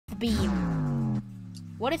beam.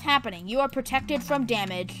 What is happening? You are protected from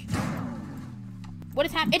damage. What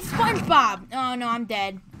is happening? It's SpongeBob! Oh no, I'm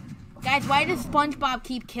dead. Guys, why does SpongeBob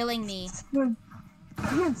keep killing me?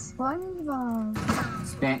 It's SpongeBob.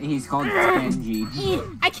 He's called Spongy.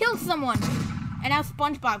 I killed someone! And now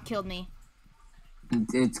SpongeBob killed me.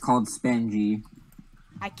 It's called Spongy.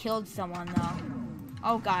 I killed someone though.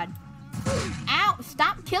 Oh god. Ow!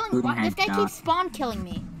 Stop killing me! This guy keeps spawn killing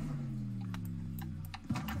me.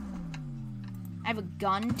 I have a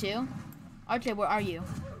gun too. RJ, where are you?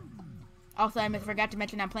 Also, I forgot to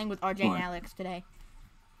mention I'm playing with RJ and Alex today.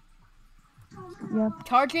 Yep.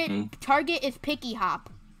 Target is Picky Hop.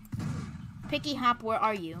 Picky Hop, where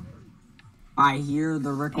are you? I hear the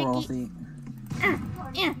Rickroll thing.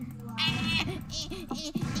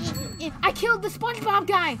 I killed the SpongeBob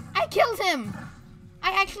guy! I killed him!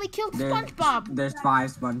 I actually killed SpongeBob! There's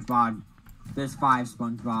 5 SpongeBob. There's 5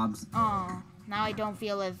 SpongeBobs. Oh, now I don't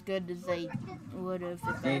feel as good as I would have.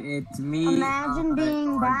 It's me, Imagine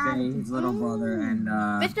being RJ, his little brother, and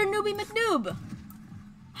Mr. Newbie McNoob!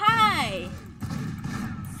 Hi!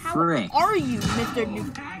 How are you, Mr.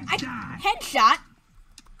 Noob? Headshot!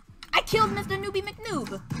 I killed Mr. Newbie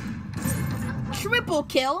McNoob! Triple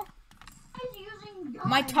kill!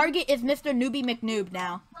 My target is Mr. Newbie McNoob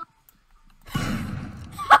now.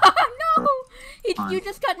 No! You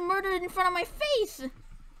just got murdered in front of my face!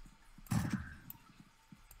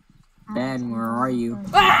 Ben, where are you?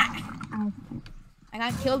 Ah! I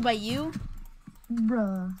got killed by you?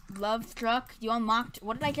 Bruh. Love struck. You unlocked.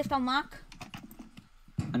 What did I just unlock?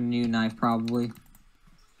 A new knife, probably.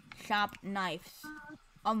 Shop knives.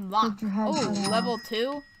 Unlocked. Oh, level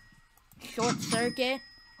 2. Short circuit.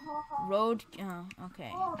 Road. Oh,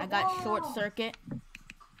 okay. I got short circuit.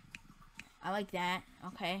 I like that.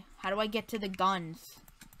 Okay. How do I get to the guns?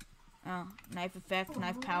 Oh, knife effect,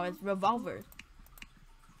 knife powers, revolvers.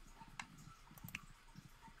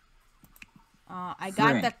 I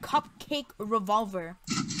got the cupcake revolver.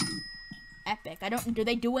 Epic. Do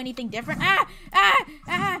they do anything different? Ah! Ah!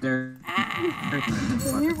 Ah!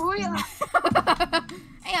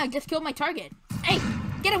 Hey, I just killed my target. Hey,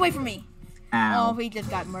 get away from me. Ow. Oh, he just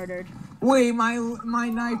got murdered. Wait, my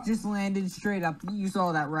knife just landed straight up. You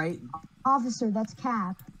saw that, right? Officer, that's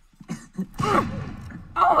Cap.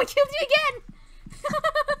 Oh, I killed you again!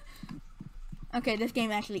 Okay, this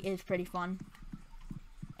game actually is pretty fun.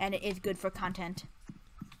 And it is good for content.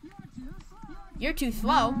 You're too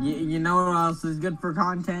slow. You know what else is good for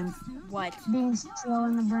content? What? Being slow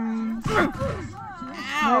in the brain.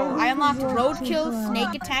 Ow! I unlocked Roadkill,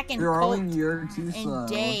 Snake Attack, and Colt. You're too slow. And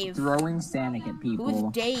Dave. Throwing Sonic at people.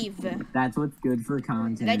 Who's Dave? That's what's good for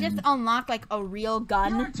content. Did I just unlock like a real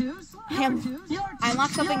gun? I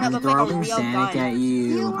unlocked something that looks like a real Sonic gun. At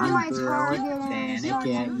you. I'm throwing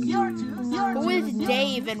Sonic at you. Who is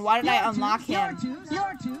Dave and why did I unlock him? I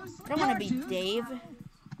don't want to be Dave.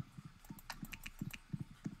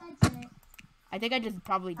 I think I just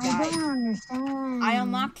probably died. I don't understand. I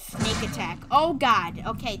unlocked Snake Attack. Oh god.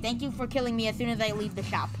 Okay, thank you for killing me as soon as I leave the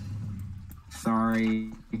shop.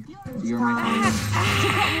 Sorry. You're my target. Cut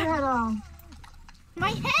your head off.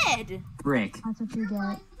 My head! Brick. That's what you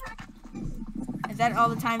get. Is that all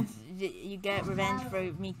the times you get revenge for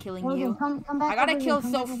me killing Logan, you? come back I gotta over kill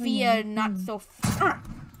here, come back over Sophia, here. not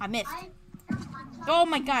I missed. Oh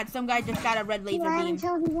my god, some guy just got a red laser beam.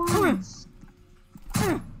 Until he wants.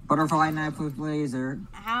 Butterfly knife with laser.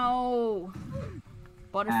 Ow.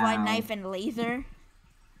 Butterfly Ow. knife and laser.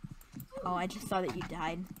 Oh, I just saw that you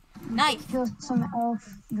died. Knife! Kill some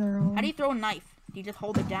elf girl. How do you throw a knife? Do you just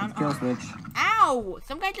hold it down? Kill switch. Ow!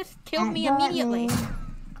 Some guy just killed me immediately.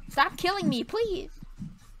 Stop killing me, please.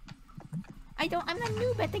 I'm a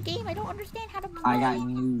noob at the game. I don't understand how to play. I got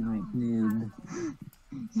noob.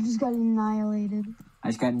 You just got annihilated. I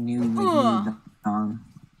just got noob.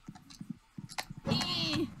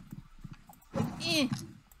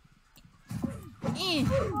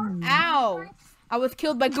 Ow! I was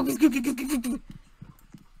killed by You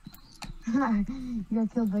got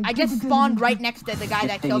killed by I just spawned right next to the guy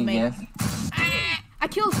that killed me. I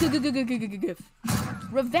killed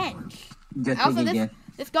Revenge. Also,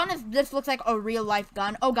 this gun looks like a real life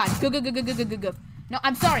gun. Oh god. No,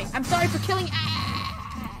 I'm sorry. I'm sorry for killing.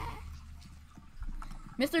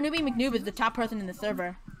 Mr. Newbie McNoob is the top person in the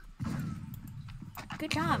server.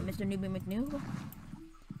 Good job, Mr. Newbie McNoob.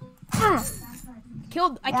 I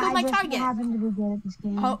killed my target. Happen to be good at this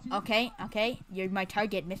game. Oh, okay. You're my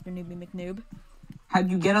target, Mr. Newbie McNoob. How'd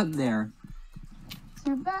you get up there?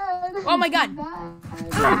 Too bad. Oh my god.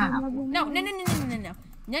 No. No.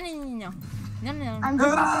 I'm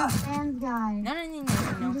just a fans guy. No.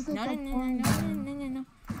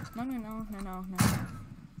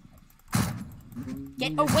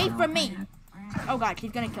 Get away from me! Oh god,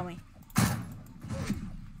 she's gonna kill me.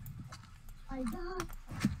 My God.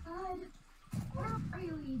 Where are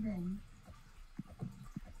you even?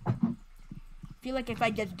 I feel like if I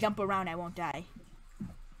just jump around, I won't die.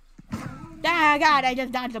 Ah, god, I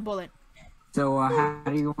just dodged a bullet. So, how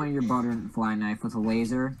do you want your butterfly knife? With a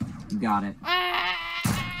laser? You got it. I'm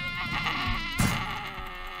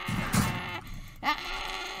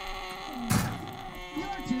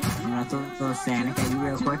gonna throw Sonic at you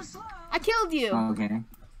real quick. I killed you! Okay.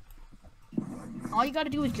 All you gotta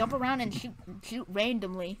do is jump around and shoot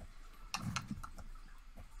randomly.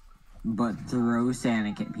 But throw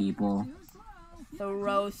Sonic at people.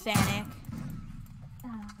 Throw Sonic.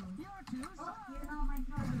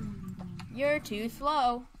 You're too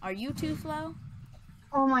slow. Are you too slow?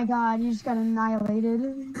 Oh my god, you just got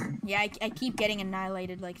annihilated. Yeah, I keep getting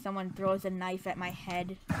annihilated like someone throws a knife at my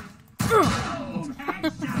head.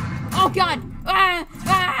 Oh god!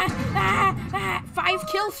 5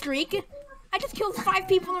 kill streak! I just killed 5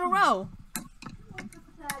 people in a row!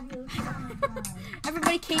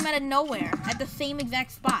 Everybody came out of nowhere at the same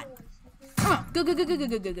exact spot. Go.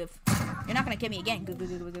 You're not gonna get me again. Go.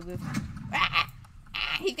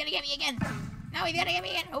 He's gonna get me again. No, he's gonna get me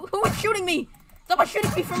again. Who is shooting me? Someone's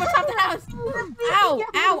shooting me from atop the house. Ow!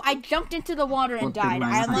 Ow! I jumped into the water and died.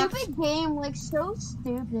 I unlocked Stupid game, like so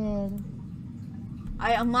stupid.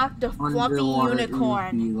 I unlocked a fluffy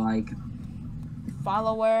unicorn. Like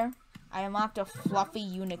Follower. I unlocked a fluffy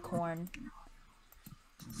unicorn.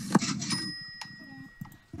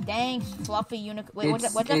 Thanks, fluffy unicorn. Wait,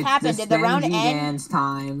 what just happened? Did the round end? Dance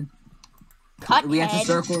time. Cut We head. have to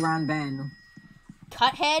circle around Ben.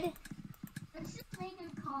 Cut head. Let's just make a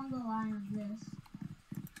Congo line of this.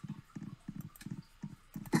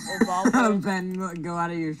 Ben, go out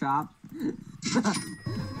of your shop.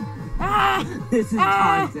 Ah! This is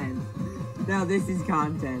content. No, this is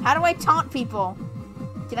content. How do I taunt people?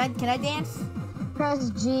 Can I dance? Press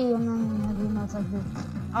G and then you have emotes like this.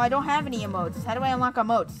 Oh, I don't have any emotes. How do I unlock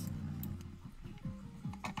emotes?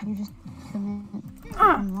 You just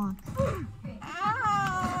unlock.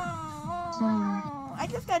 Ow! I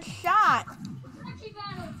just got shot. Punchy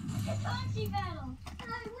battle! It's punchy battle! And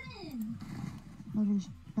I win! Logan,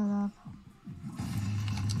 shut up.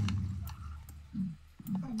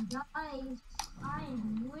 And guys, I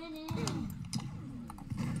am winning!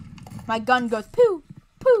 My gun goes poo,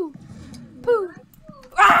 poo, poo.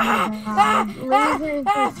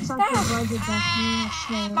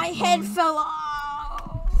 My head fell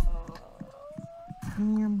off.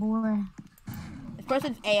 Your boy. This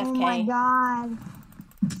person's AFK. Oh my god.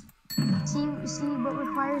 See, what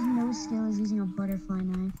requires no skill is using a butterfly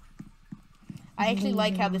knife. I actually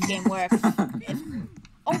like how this game works.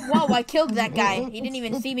 Oh, whoa, I killed that guy. He didn't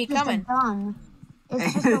even see me coming.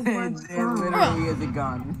 It's just a word It literally is a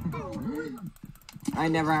gun. I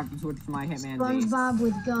never have to switch to my Hitman base. SpongeBob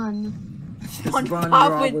with gun.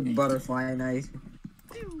 SpongeBob with butterfly knife.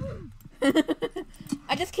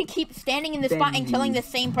 I just can keep standing in the spot and killing the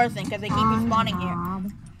same person because they keep respawning here.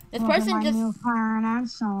 This person just... New clarinet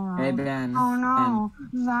solo. Hey, Ben. Oh no,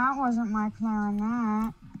 that wasn't my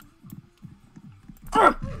clarinet.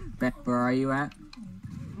 Ben, where are you at?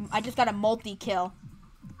 I just got a multi-kill.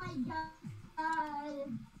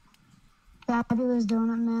 Fabulous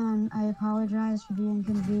Donut Man, I apologize for the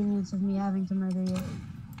inconvenience of me having to murder you.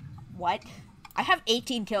 What? I have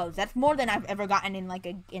 18 kills. That's more than I've ever gotten in like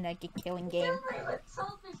a killing game.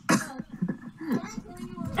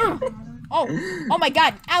 Oh my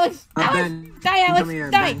God, Alex! Ben, Die, Alex! come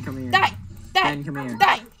here, Die! Ben, come here. Die! Ben, come here.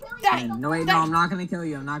 Die! Die! Ben, no, wait, no, I'm not gonna kill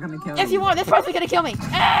you. I'm not gonna kill you. Yes, you are. This person's gonna kill me.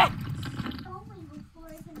 Ah!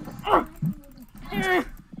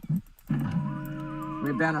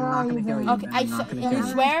 Wait, Ben, I'm not gonna kill you. Okay, Ben, I'm not gonna kill you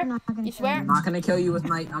swear? You swear? I'm not gonna kill you with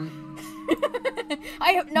my.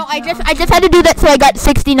 I just had to do that so I got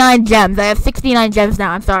 69 gems. I have 69 gems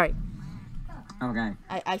now. I'm sorry. Okay.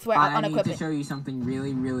 I swear I'll unequip I need to it. show you something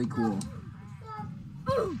really, really cool.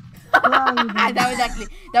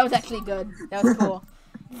 that was actually good. That was cool.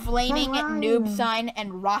 Flaming noob sign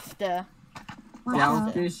and Rasta.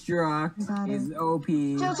 Self-destruct is OP.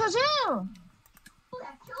 Chill.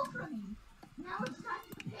 That kill from me. Now it's time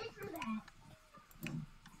to pay for that.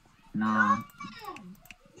 Nah.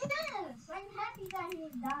 Yes, I'm happy that he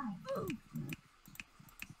died.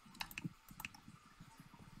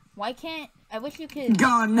 Why can't I wish you could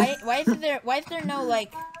Gun. Why is there no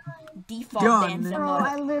like default Gun. dance Bro, mode?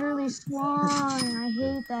 I literally swung. I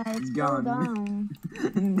hate that. It's so dumb.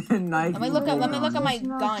 Knife Let me look at my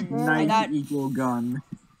gun. I Knife got equal gun.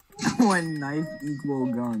 When knife equal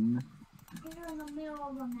gun. You're in the middle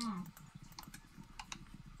of a map.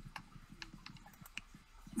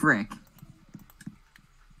 Frick.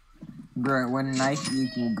 Bro, when knife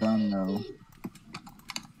equal gun though.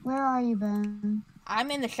 Where are you, Ben? I'm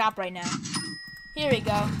in the shop right now. Here we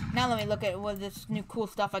go. Now let me look at what this new cool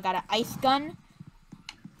stuff. I got an ice gun.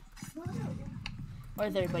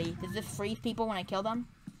 Where's everybody? Does this freeze people when I kill them?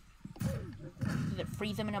 Does it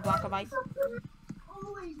freeze them in a block of ice?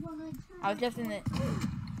 I was just in the...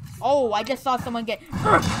 Oh, I just saw someone get... Ben,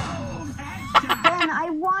 I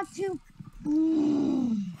want to...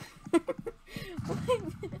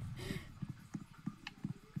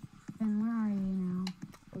 Ben, where are you now?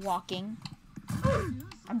 Walking.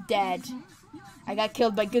 I'm dead. I got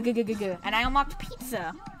killed by and I unlocked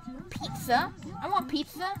pizza. Pizza? I want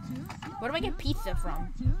pizza. Where do I get pizza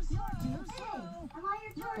from?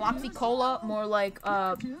 Bloxy Cola, more like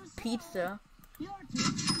pizza.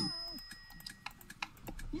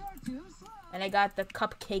 And I got the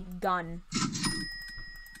cupcake gun.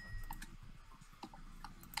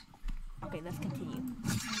 Okay, let's continue.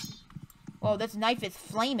 Whoa, this knife is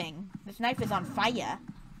flaming. This knife is on fire.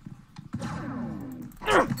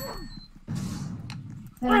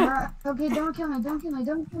 Okay, don't kill me, don't kill me,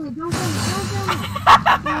 don't kill me, don't kill me, don't kill me.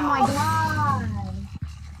 Oh my god.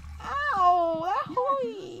 Ow,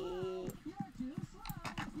 ahoy.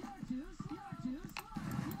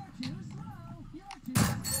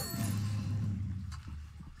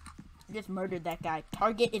 I just murdered that guy.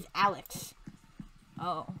 Target is Alex.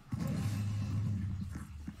 Oh.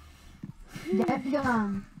 Get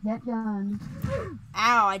gun. Get gun.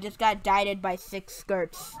 Ow, I just got dieted by 6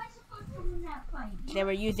 skirts. They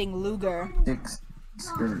were using Luger. 6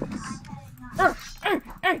 skirts.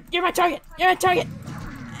 You're my target! You're my target!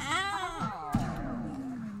 Ow.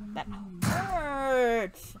 That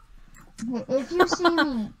hurts. Okay, if you see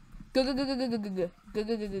me, Go.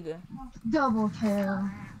 double kill.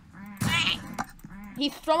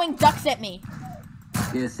 He's throwing ducks at me.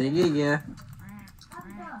 Yeah.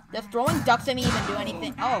 Does throwing ducks at me even do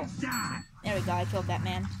anything? Oh. There we go, I killed that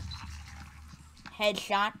man.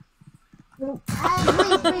 Headshot.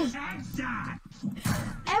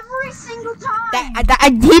 Every single time.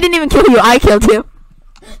 He didn't even kill you, I killed you.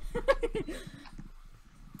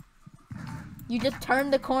 You just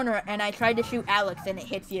turned the corner and I tried to shoot Alex and it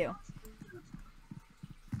hits you.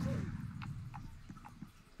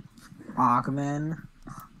 Augman.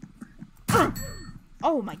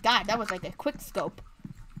 Oh my god, that was like a quick scope.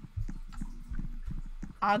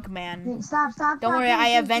 Augman. Stop. Don't worry, I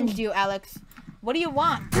avenged you, Alex. What do you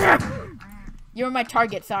want? You were my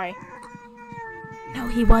target, sorry. No,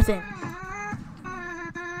 he wasn't.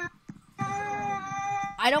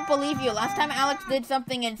 I don't believe you. Last time Alex did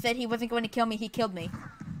something and said he wasn't going to kill me, he killed me.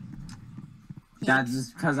 That's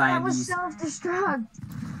just because I That was self-destruct.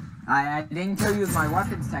 I didn't kill you with my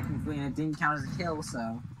weapons technically, and it didn't count as a kill,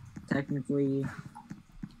 so technically.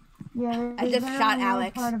 Yeah, I just shot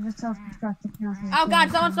Alex. Part of a self-destructive Oh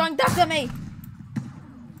god, someone's throwing ducks at me!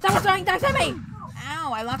 Someone's throwing ducks at me!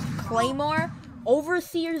 Ow, I lost Claymore,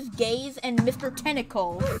 Overseer's Gaze, and Mr.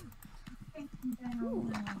 Tentacles.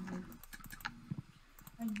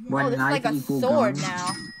 When Oh, this is like a sword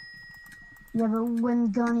now. Yeah, but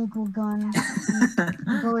when gun equal gun,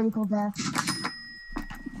 bullet equal death.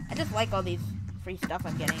 I just like all these free stuff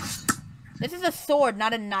I'm getting. This is a sword,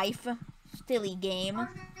 not a knife. Silly game.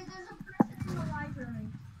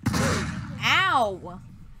 Ow!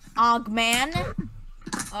 Augman.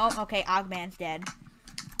 Oh, okay, Augman's dead.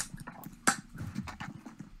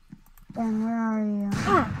 Ben, where are you?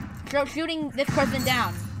 Shooting this person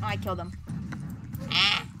down. Oh, I killed him.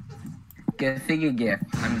 Ah. Get a figure gift.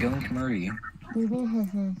 I'm going to murder you.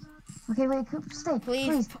 Okay, wait, stay.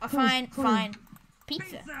 Please, fine.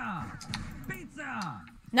 Pizza. Pizza!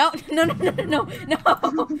 No.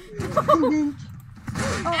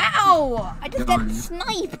 Ow! I just got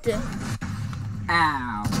sniped.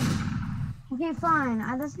 Ow. Okay, fine.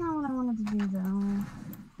 That's not what I wanted to do, though.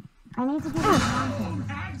 I need to get you something.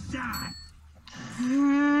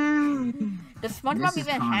 Does SpongeBob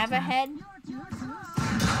even have a head?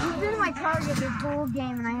 You've been my target this whole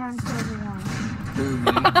game, and I haven't killed you once.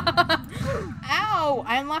 Ow!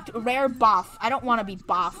 I unlocked rare buff. I don't want to be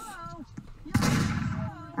buff.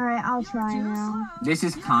 Alright, I'll try now. This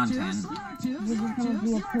is content. This is gonna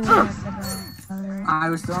be a cool episode. I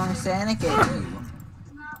was throwing Sonic at you.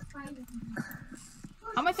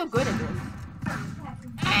 How am I so good at this?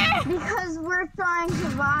 Because we're trying to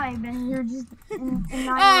vibe, and you're just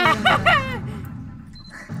annihilating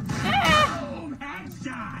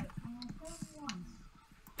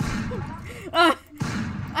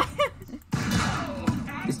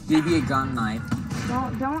This should be a gun knife.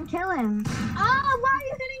 Don't kill him. Oh, why are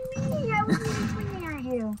you hitting me? I wasn't even swinging at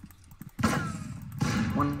you.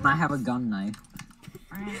 when I have a gun knife.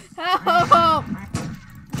 Help!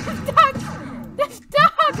 The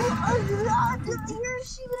dog! You're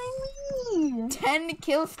shooting me! 10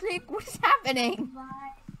 kill streak? What's happening?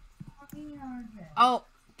 Oh,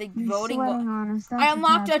 the voting. I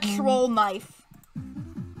unlocked a troll knife.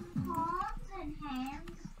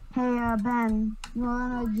 Hey, Ben, do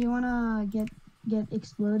you wanna get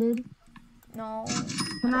exploded? No.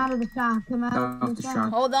 Come out of the shop. Come out of the shop.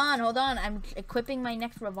 Hold on. I'm equipping my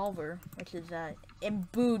next revolver, which is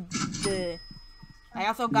imbued. I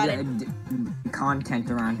also got it.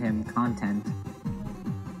 Content around him. Content.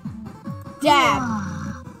 Dab.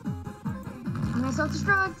 I'm gonna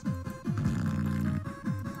self-destruct.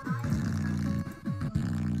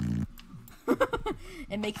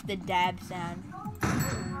 It makes the dab sound.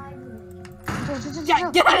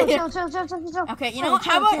 Get out of here! Okay, you know what?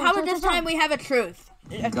 How about this time we have a truce?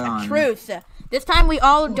 A truce. This time we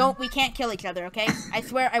can't kill each other, okay? I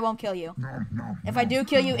swear I won't kill you. If I do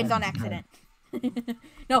kill you, it's on accident.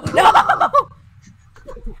 No!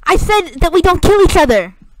 I said that we don't kill each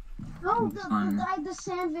other! Oh, the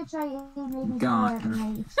sandwich I ate made me fart and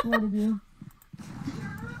I exploded you.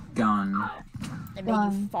 Gun. It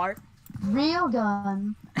made you fart? Real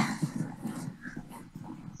gun.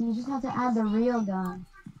 So you just have to add the real gun.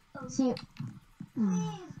 See.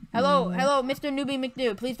 Hello, Mr. Newbie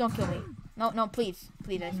McDo. Please don't kill me. No, please,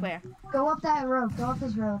 I swear. Go up that rope. Go up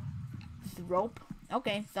this rope. This rope?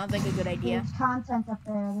 Okay, sounds like a good idea. There's content up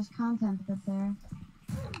there.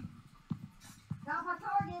 Got my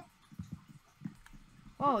target.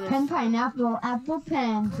 Oh, Pen, pineapple, apple,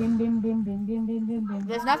 pen. Bim, bim, bim, bim, bim, bim, bim, bim.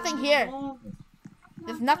 There's nothing here.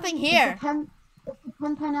 There's nothing here. It's the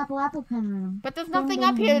pen, pineapple, apple pen room. But there's nothing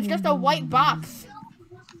up here. It's just a white box.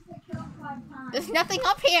 There's nothing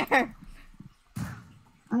up here.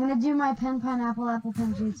 I'm gonna do my pen, pineapple, apple,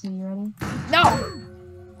 pen jutsu. You ready? No.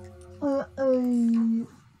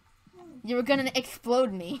 You were gonna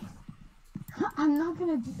explode me. I'm not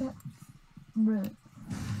gonna do that. Bro.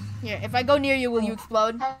 Here, if I go near you, will you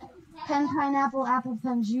explode? Pen, pineapple, apple,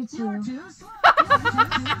 pen jutsu.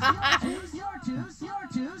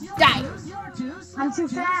 Die. I'm too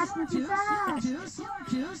fast.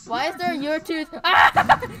 Why is there your tooth?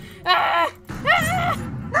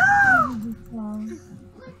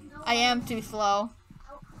 I am too slow.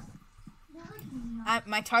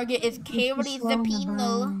 My target is Katie the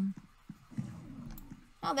Penal.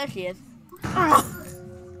 Oh, there she is. Don't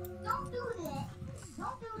do that.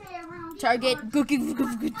 Don't do that around Target. It's illegal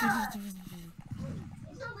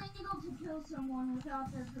to kill someone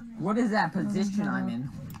without their permission. What is that position I'm in?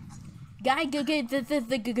 Guy,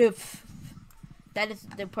 that is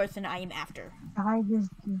the person I am after. Alright,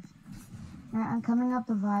 I'm coming up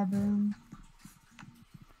the vibe room.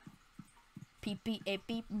 I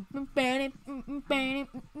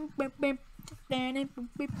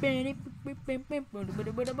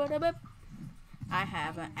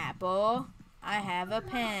have an apple. I have a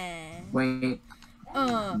pen. Wait.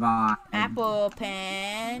 Apple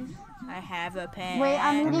pen. I have a pen. Wait,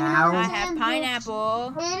 I'm eating I have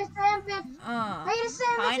pineapple. Wait a sandwich.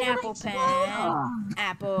 Pineapple pen.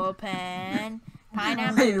 Apple pen.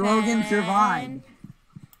 Pineapple Hey, pen. Logan survived.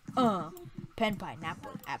 Pen,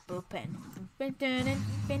 pineapple, apple pen. Shut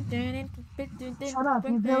up,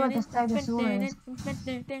 you feel like a stegosaurus.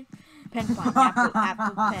 Pen, pineapple,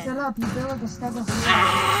 apple pen. Shut up, you feel like a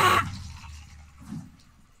stegosaurus.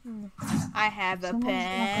 I have a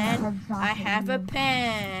pen. I have a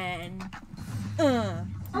pen.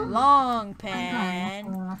 Long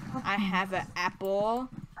pen. I have an apple.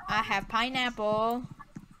 I have pineapple.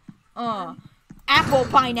 Apple,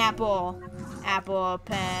 pineapple. Apple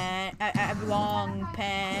pen. Long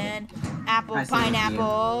pen. Apple,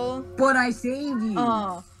 pineapple. But I saved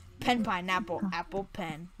you. Pen, pineapple, apple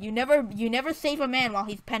pen. You never save a man while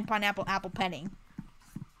he's pen, pineapple, apple penning.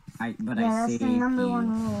 I that's saved the number you. one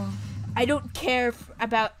rule. I don't care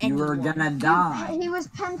about anyone. You were gonna die. He was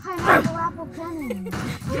pen, pineapple, apple penning.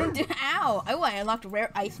 Ow! Oh, I unlocked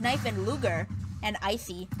rare ice knife and Luger and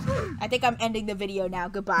icy. I think I'm ending the video now.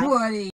 Goodbye. Buddy.